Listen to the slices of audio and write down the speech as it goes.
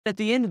At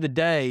the end of the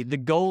day, the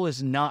goal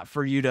is not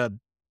for you to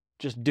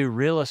just do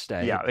real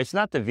estate. Yeah, it's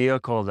not the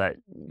vehicle that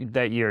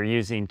you're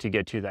using to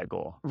get to that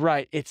goal.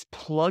 Right. It's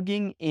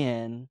plugging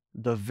in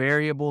the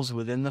variables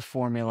within the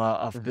formula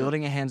of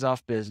building a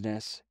hands-off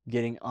business,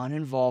 getting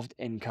uninvolved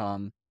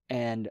income,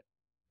 and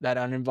that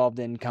uninvolved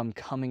income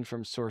coming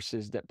from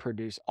sources that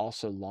produce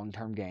also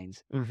long-term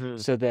gains.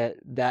 So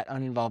that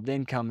uninvolved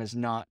income is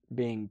not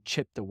being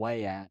chipped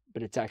away at,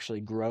 but it's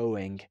actually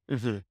growing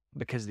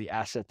because the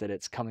asset that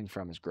it's coming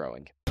from is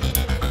growing.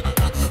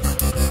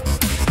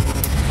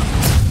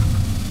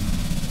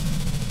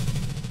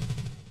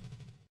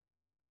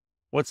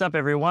 What's up,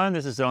 everyone?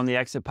 This is On the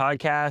Exit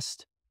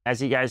Podcast.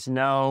 As you guys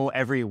know,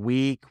 every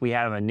week we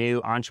have a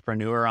new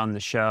entrepreneur on the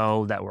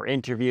show that we're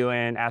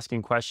interviewing,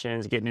 asking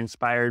questions, getting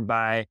inspired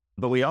by.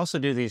 But we also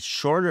do these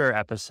shorter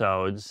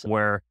episodes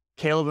where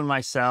Caleb and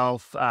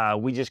myself,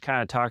 we just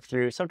kind of talk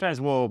through.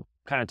 Sometimes we'll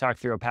kind of talk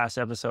through a past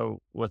episode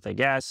with a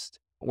guest,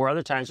 or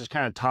other times just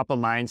kind of top of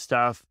mind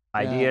stuff,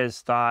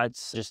 ideas,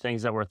 thoughts, just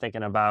things that we're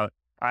thinking about.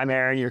 I'm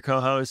Aaron, your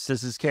co-host.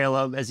 This is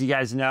Caleb, as you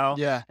guys know.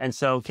 Yeah. And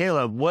so,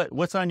 Caleb,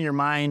 what's on your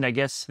mind, I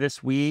guess,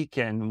 this week,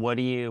 and what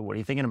are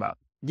you thinking about?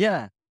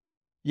 Yeah.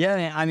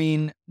 I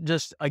mean,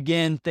 just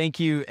again, thank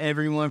you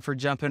everyone for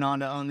jumping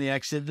on the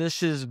exit.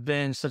 This has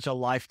been such a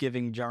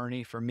life-giving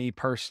journey for me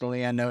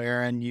personally. I know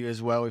Aaron, you as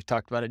well. We've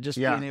talked about it. Just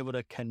being able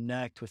to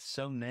connect with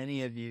so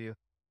many of you,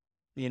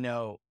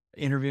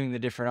 interviewing the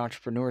different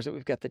entrepreneurs that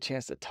we've got the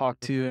chance to talk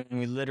to. And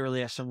we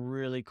literally have some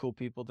really cool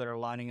people that are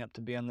lining up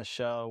to be on the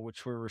show,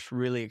 which we're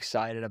really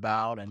excited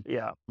about. And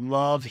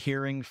love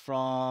hearing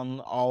from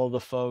all of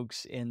the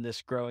folks in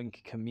this growing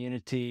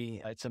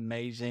community. It's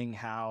amazing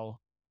how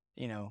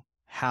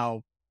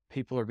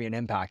people are being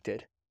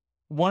impacted.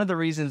 One of the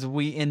reasons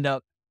we end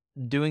up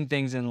doing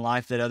things in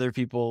life that other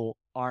people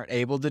aren't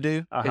able to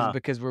do is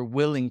because we're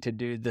willing to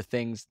do the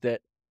things that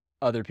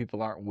other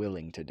people aren't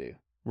willing to do.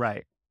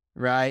 Right.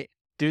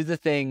 Do the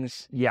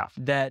things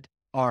that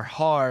are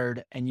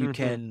hard, and you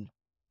can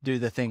do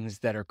the things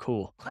that are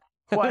cool.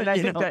 Well, and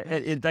I think that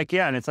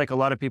and it's like a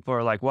lot of people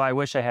are like, well, I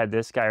wish I had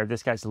this guy, or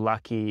this guy's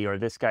lucky, or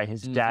this guy,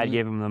 his dad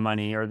gave him the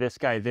money, or this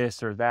guy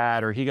this or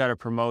that, or he got a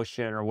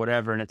promotion or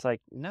whatever. And it's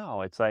like,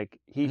 no, it's like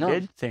he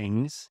did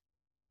things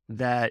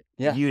that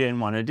you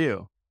didn't want to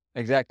do.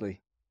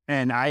 Exactly.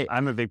 And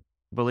I'm a big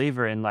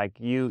believer in, like,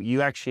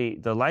 you actually,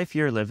 the life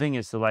you're living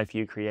is the life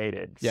you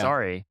created. Yeah.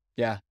 Sorry.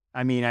 Yeah.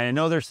 I mean, I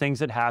know there's things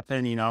that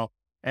happen,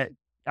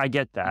 I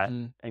get that.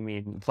 I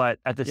mean, but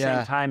at the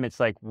same time, it's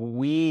like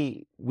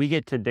we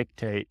get to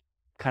dictate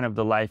kind of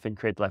the life and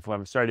create the life. Well,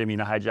 I'm sorry to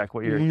hijack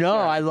what you're. No,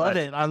 I love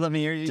it. I love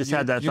you. Just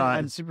had that thought.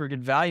 And super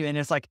good value. And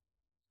it's like,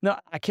 no,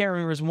 I can't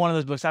remember. It's one of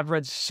those books. I've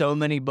read so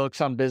many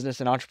books on business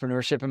and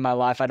entrepreneurship in my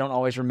life. I don't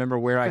always remember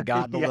where I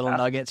got the little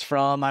nuggets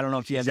from. I don't know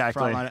if you have it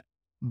from.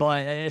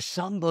 But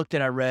some book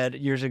that I read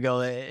years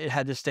ago, it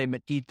had this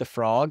statement, eat the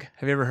frog.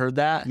 Have you ever heard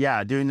that?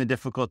 Yeah, doing the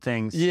difficult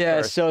things. Yeah,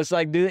 first. So it's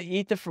like,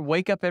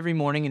 wake up every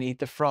morning and eat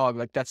the frog.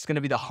 Like, that's going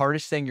to be the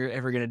hardest thing you're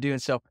ever going to do. And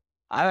so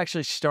I've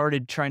actually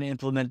started trying to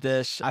implement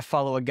this. I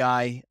follow a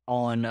guy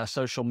on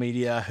social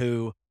media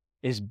who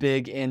is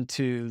big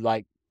into,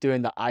 like,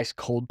 doing the ice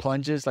cold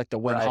plunges, like the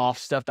Wim Hof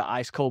stuff, the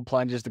ice cold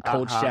plunges, the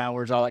cold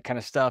showers, all that kind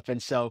of stuff.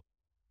 And so,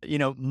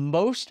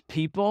 most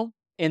people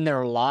in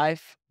their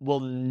life will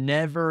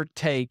never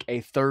take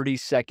a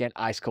 30-second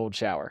ice cold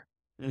shower.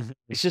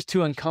 It's just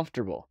too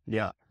uncomfortable.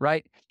 Yeah.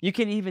 Right? You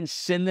can even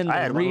send them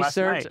the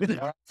research.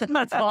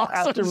 That's awesome.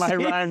 After my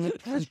run.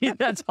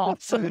 That's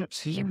awesome.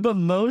 But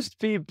most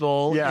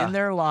people in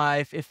their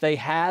life, if they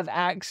have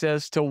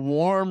access to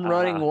warm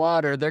running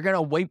water, they're going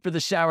to wait for the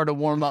shower to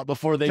warm up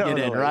before they get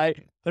in,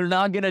 right? They're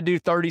not going to do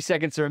 30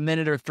 seconds or a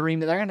minute or 3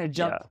 minutes. They're going to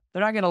jump.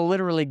 They're not going to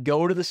literally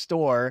go to the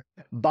store,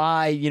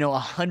 buy,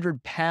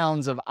 100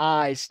 pounds of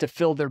ice to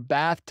fill their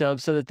bathtub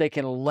so that they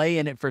can lay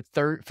in it for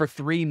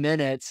 3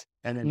 minutes.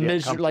 And then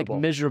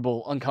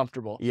miserable,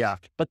 uncomfortable. Yeah.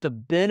 But the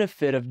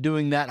benefit of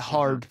doing that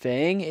hard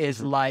thing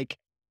is like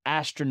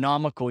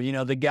astronomical.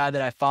 The guy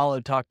that I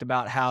followed talked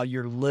about how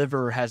your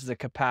liver has the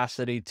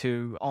capacity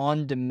to,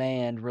 on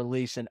demand,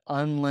 release an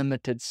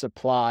unlimited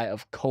supply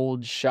of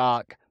cold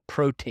shock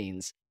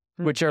proteins,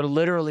 which are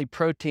literally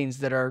proteins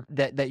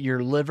that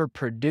your liver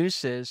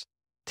produces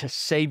to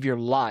save your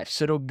life.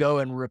 So it'll go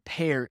and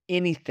repair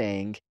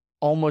anything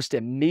almost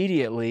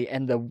immediately,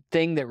 and the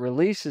thing that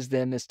releases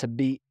them is to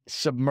be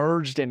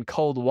submerged in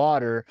cold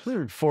water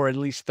for at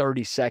least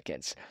 30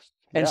 seconds.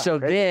 And so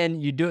then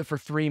you do it for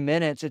 3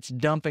 minutes, it's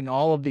dumping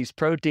all of these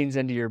proteins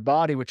into your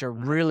body, which are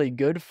really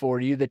good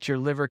for you, that your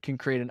liver can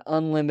create an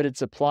unlimited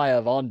supply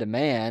of on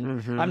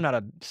demand. I'm not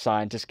a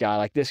scientist guy.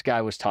 Like, this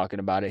guy was talking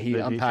about it. He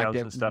unpacked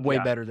it way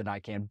better than I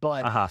can.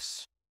 But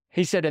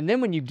he said, and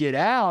then when you get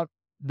out,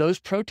 those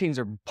proteins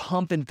are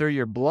pumping through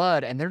your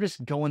blood, and they're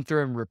just going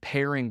through and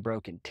repairing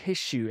broken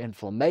tissue,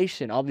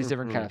 inflammation, all these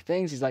different kind of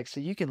things. He's like, so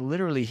you can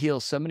literally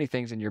heal so many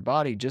things in your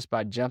body just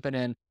by jumping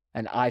in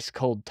an ice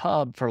cold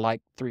tub for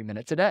like 3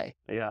 minutes a day.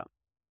 Yeah.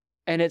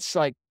 And it's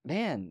like,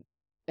 man,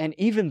 and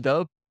even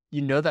though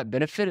you know that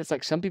benefit, it's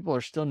like some people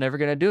are still never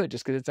going to do it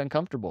just because it's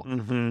uncomfortable.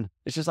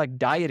 It's just like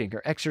dieting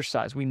or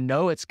exercise. We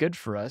know it's good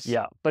for us,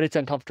 Yeah. but it's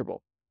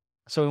uncomfortable.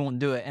 So we won't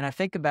do it. And I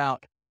think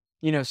about,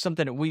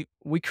 something that we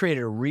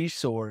created a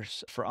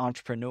resource for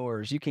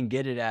entrepreneurs. You can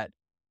get it at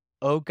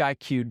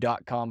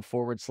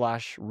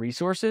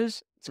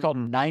oakiq.com/resources. It's called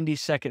 90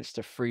 Seconds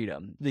to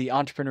Freedom, the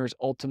entrepreneur's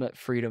ultimate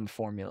freedom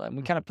formula. And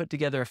we kind of put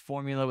together a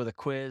formula with a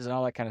quiz and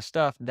all that kind of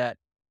stuff that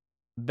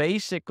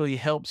basically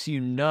helps you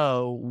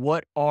know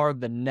what are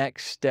the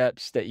next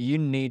steps that you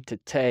need to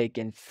take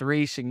in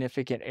 3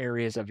 significant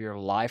areas of your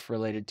life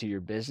related to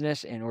your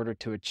business in order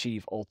to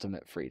achieve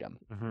ultimate freedom,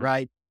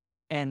 right?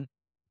 And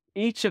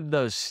each of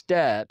those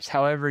steps,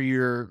 however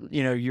your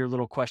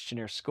little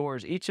questionnaire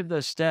scores, each of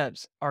those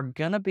steps are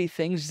going to be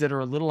things that are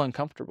a little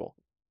uncomfortable,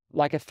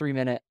 like a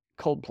 3-minute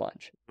cold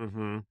plunge,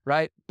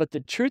 right? But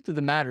the truth of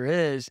the matter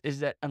is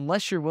that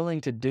unless you're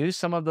willing to do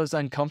some of those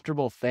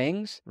uncomfortable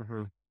things,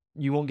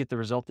 you won't get the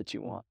result that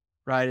you want,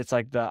 right? It's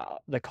like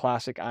the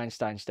classic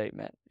Einstein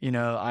statement,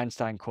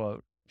 Einstein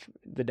quote,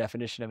 the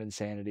definition of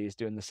insanity is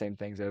doing the same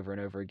things over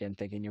and over again,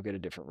 thinking you'll get a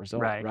different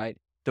result, right?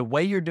 The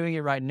way you're doing it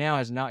right now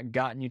has not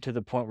gotten you to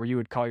the point where you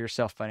would call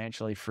yourself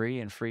financially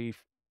free and free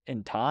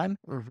in time.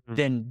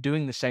 Then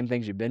doing the same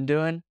things you've been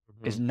doing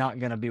is not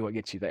going to be what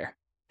gets you there.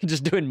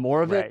 Just doing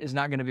more of it is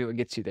not going to be what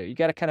gets you there. You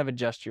got to kind of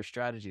adjust your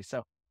strategy.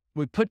 So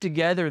we put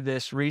together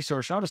this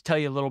resource. I'll just tell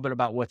you a little bit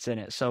about what's in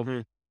it.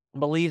 So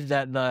believe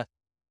that the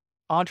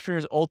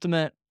entrepreneur's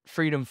ultimate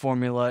freedom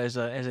formula is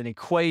an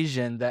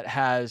equation that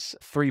has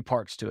 3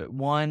 parts to it.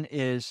 One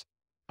is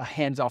a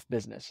hands-off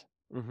business.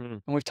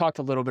 And we've talked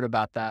a little bit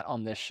about that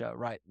on this show,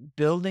 right?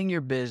 Building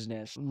your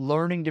business,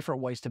 learning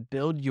different ways to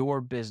build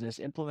your business,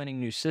 implementing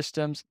new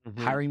systems,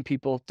 hiring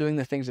people, doing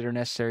the things that are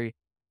necessary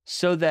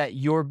so that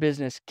your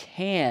business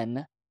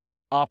can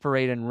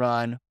operate and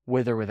run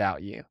with or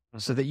without you,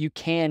 so that you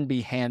can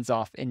be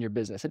hands-off in your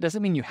business. It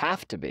doesn't mean you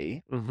have to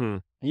be.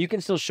 You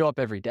can still show up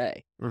every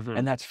day,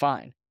 and that's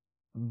fine.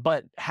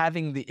 But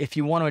if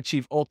you want to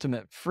achieve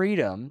ultimate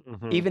freedom,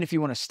 even if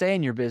you want to stay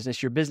in your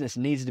business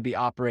needs to be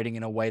operating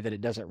in a way that it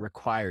doesn't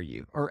require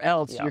you, or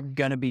else you're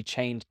going to be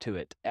chained to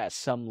it at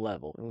some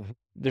level.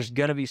 There's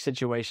going to be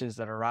situations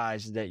that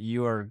arise that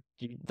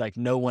like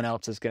no one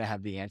else is going to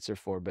have the answer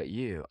for but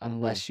you,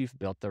 unless you've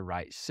built the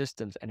right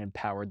systems and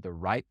empowered the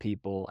right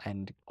people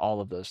and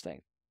all of those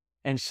things.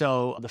 And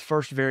so the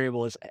first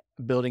variable is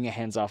building a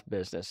hands-off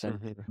business.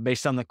 And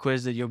based on the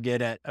quiz that you'll get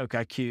at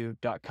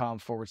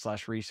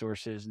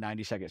okiq.com/resources,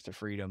 90 Seconds to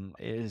Freedom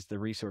is the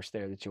resource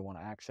there that you'll want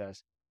to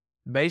access.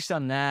 Based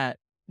on that,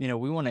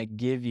 we want to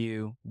give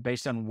you,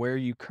 based on where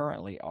you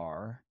currently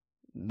are,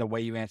 the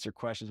way you answer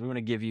questions, we want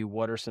to give you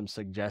what are some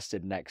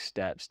suggested next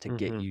steps to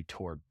get you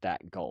toward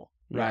that goal,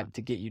 right?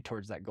 To get you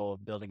towards that goal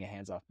of building a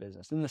hands-off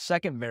business. And the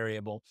second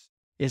variable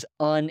is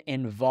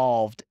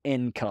uninvolved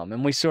income.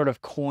 And we sort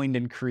of coined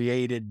and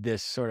created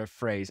this sort of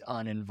phrase,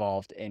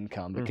 uninvolved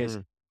income, because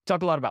we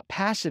talk a lot about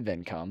passive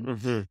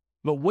income,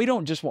 but we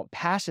don't just want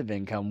passive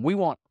income. We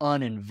want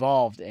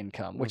uninvolved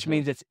income, which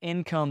means it's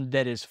income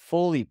that is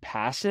fully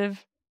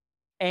passive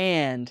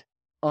and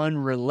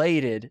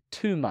unrelated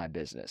to my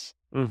business.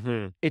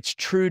 It's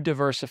true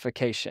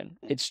diversification.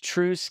 It's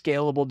true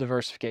scalable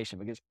diversification,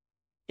 because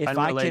if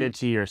unrelated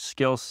to your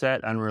skill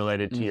set,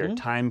 unrelated to your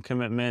time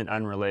commitment,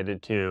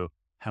 unrelated to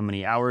how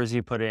many hours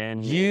you put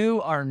in. You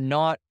are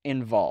not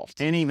involved.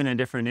 And even a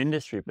different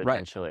industry,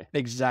 potentially. Right.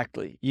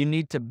 Exactly. You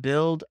need to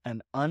build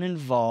an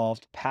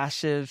uninvolved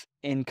passive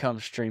income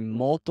stream,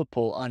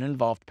 multiple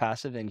uninvolved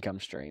passive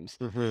income streams.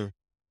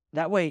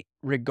 That way,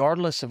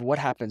 regardless of what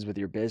happens with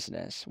your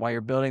business, while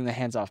you're building the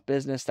hands-off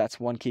business, that's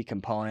one key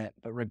component.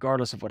 But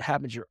regardless of what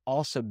happens, you're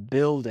also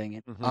building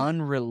an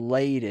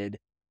unrelated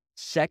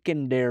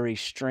secondary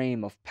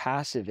stream of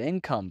passive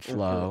income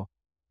flow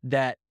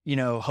that,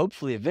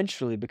 hopefully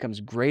eventually becomes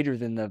greater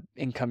than the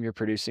income you're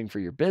producing for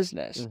your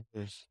business.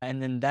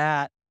 And then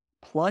that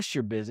plus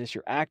your business,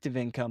 your active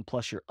income,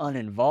 plus your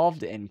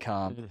uninvolved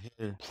income,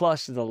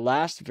 plus the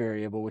last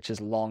variable, which is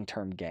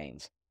long-term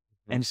gains.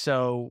 And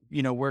so,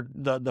 we're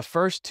the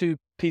first 2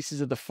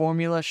 pieces of the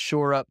formula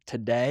shore up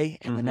today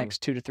in the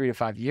next 2 to 3 to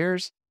 5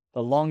 years.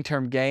 The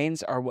long-term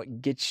gains are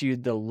what gets you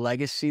the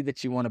legacy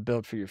that you want to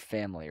build for your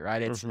family,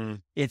 right?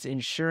 It's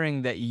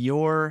ensuring that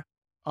your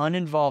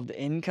uninvolved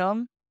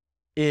income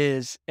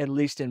is, at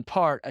least in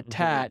part,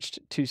 attached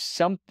to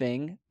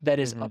something that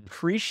is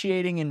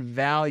appreciating in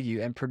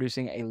value and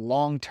producing a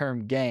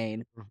long-term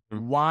gain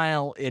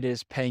while it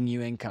is paying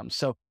you income.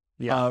 So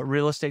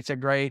real estate's a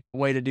great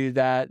way to do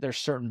that. There's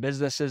certain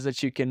businesses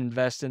that you can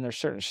invest in. There's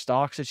certain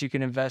stocks that you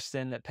can invest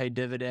in that pay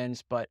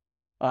dividends. But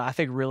I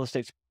think real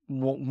estate's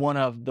one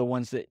of the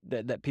ones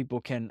that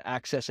people can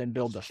access and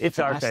build the fastest.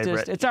 Our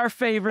favorite. It's our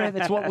favorite.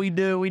 It's what we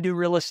do. We do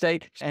real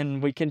estate,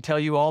 and we can tell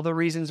you all the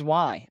reasons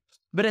why.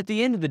 But at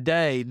the end of the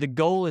day, the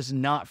goal is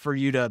not for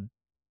you to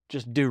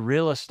just do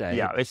real estate.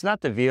 Yeah, it's not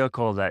the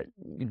vehicle that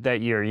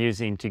you're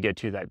using to get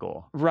to that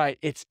goal. Right.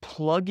 It's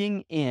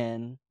plugging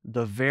in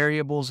the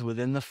variables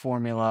within the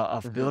formula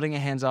of building a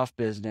hands-off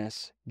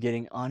business,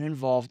 getting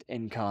uninvolved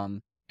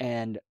income,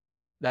 and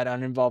that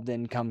uninvolved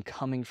income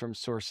coming from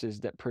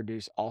sources that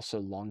produce also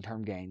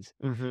long-term gains,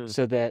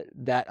 so that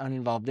that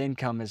uninvolved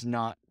income is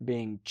not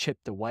being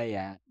chipped away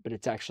at, but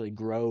it's actually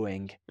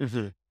growing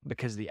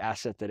because the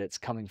asset that it's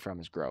coming from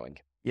is growing.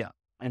 Yeah.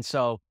 And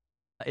so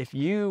if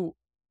you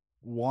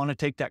want to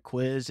take that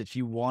quiz, if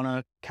you want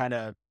to kind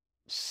of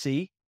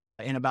see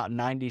in about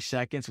 90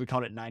 seconds, we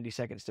called it 90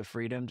 seconds to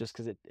freedom just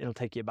because it'll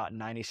take you about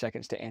 90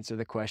 seconds to answer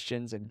the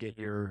questions and get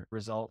your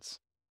results,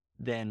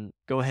 then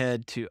go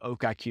ahead to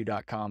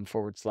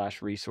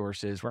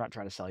oakiq.com/resources. We're not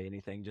trying to sell you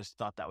anything, just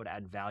thought that would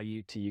add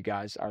value to you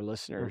guys, our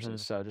listeners. And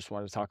so just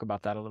wanted to talk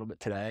about that a little bit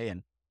today.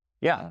 And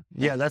yeah,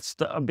 that's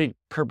a big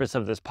purpose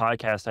of this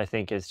podcast, I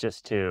think, is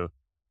just to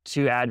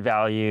add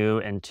value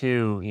and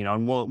to,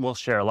 and we'll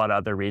share a lot of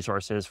other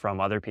resources from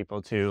other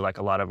people too. Like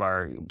a lot of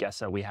our guests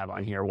that we have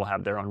on here will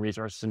have their own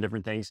resources and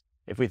different things.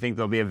 If we think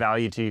they'll be of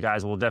value to you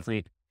guys, we'll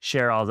definitely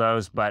share all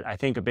those. But I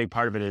think a big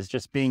part of it is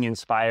just being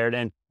inspired.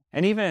 And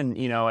even,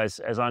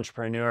 as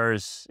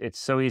entrepreneurs, it's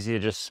so easy to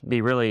just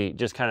be really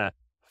just kind of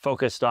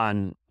focused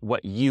on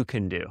what you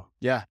can do.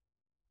 Yeah.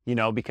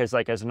 Because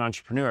like as an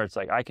entrepreneur, it's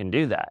like, I can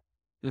do that.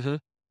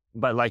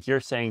 But like you're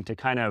saying, to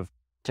kind of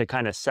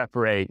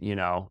separate,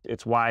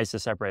 it's wise to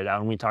separate out.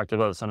 And we talked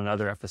about this on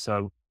another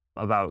episode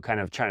about kind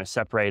of trying to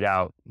separate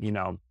out,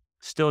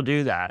 still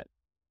do that.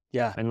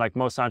 Yeah. And like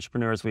most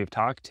entrepreneurs we've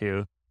talked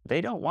to,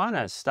 they don't want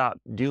to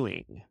stop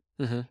doing.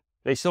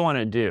 They still want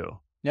to do.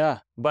 Yeah.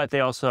 But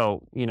they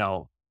also,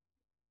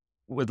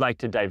 would like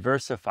to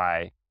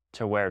diversify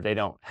to where they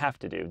don't have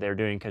to do. They're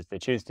doing because they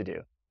choose to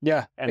do.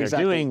 Yeah. And they're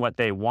doing what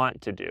they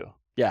want to do.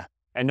 Yeah.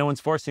 And no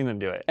one's forcing them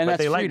to do it. And but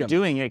that's they freedom. like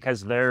doing it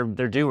because they're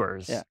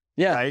doers. Yeah.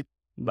 Yeah. Right?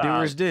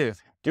 Doers do.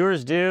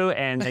 Doers do,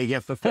 and they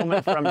get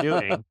fulfillment from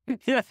doing.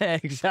 Yeah,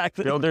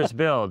 exactly. Builders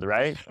build,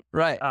 right?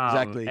 Right.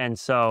 Exactly. And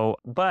so,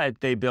 but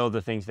they build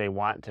the things they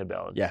want to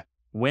build. Yeah.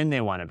 When they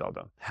want to build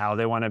them, how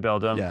they want to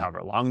build them,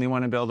 however long they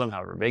want to build them,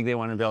 however big they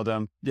want to build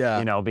them.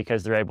 Yeah.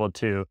 Because they're able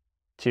to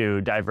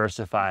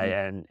diversify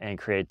and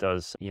create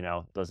those,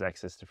 those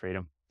exits to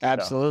freedom.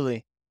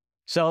 Absolutely.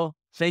 So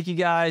thank you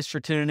guys for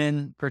tuning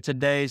in for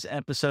today's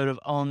episode of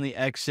On the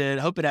Exit.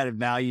 Hope it added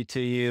value to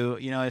you.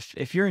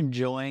 If you're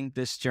enjoying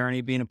this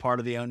journey, being a part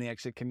of the On the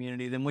Exit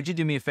community, then would you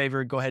do me a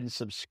favor? Go ahead and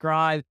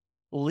subscribe.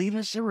 Leave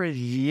us a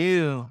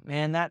review.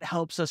 Man, that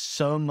helps us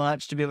so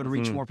much to be able to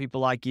reach more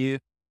people like you.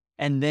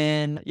 And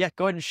then,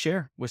 go ahead and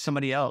share with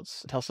somebody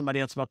else. Tell somebody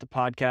else about the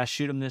podcast.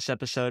 Shoot them this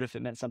episode if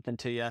it meant something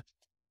to you.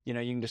 You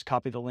can just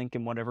copy the link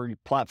in whatever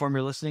platform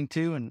you're listening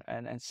to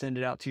and send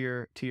it out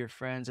to your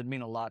friends. It'd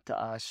mean a lot to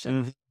us.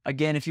 And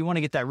again, if you want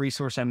to get that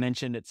resource I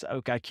mentioned, it's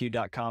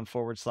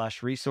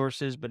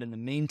oakiq.com/resources. But in the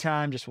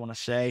meantime, just want to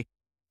say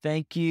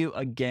thank you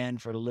again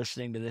for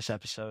listening to this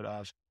episode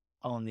of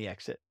On the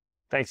Exit.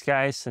 Thanks,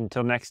 guys.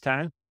 Until next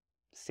time,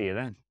 see you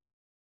then.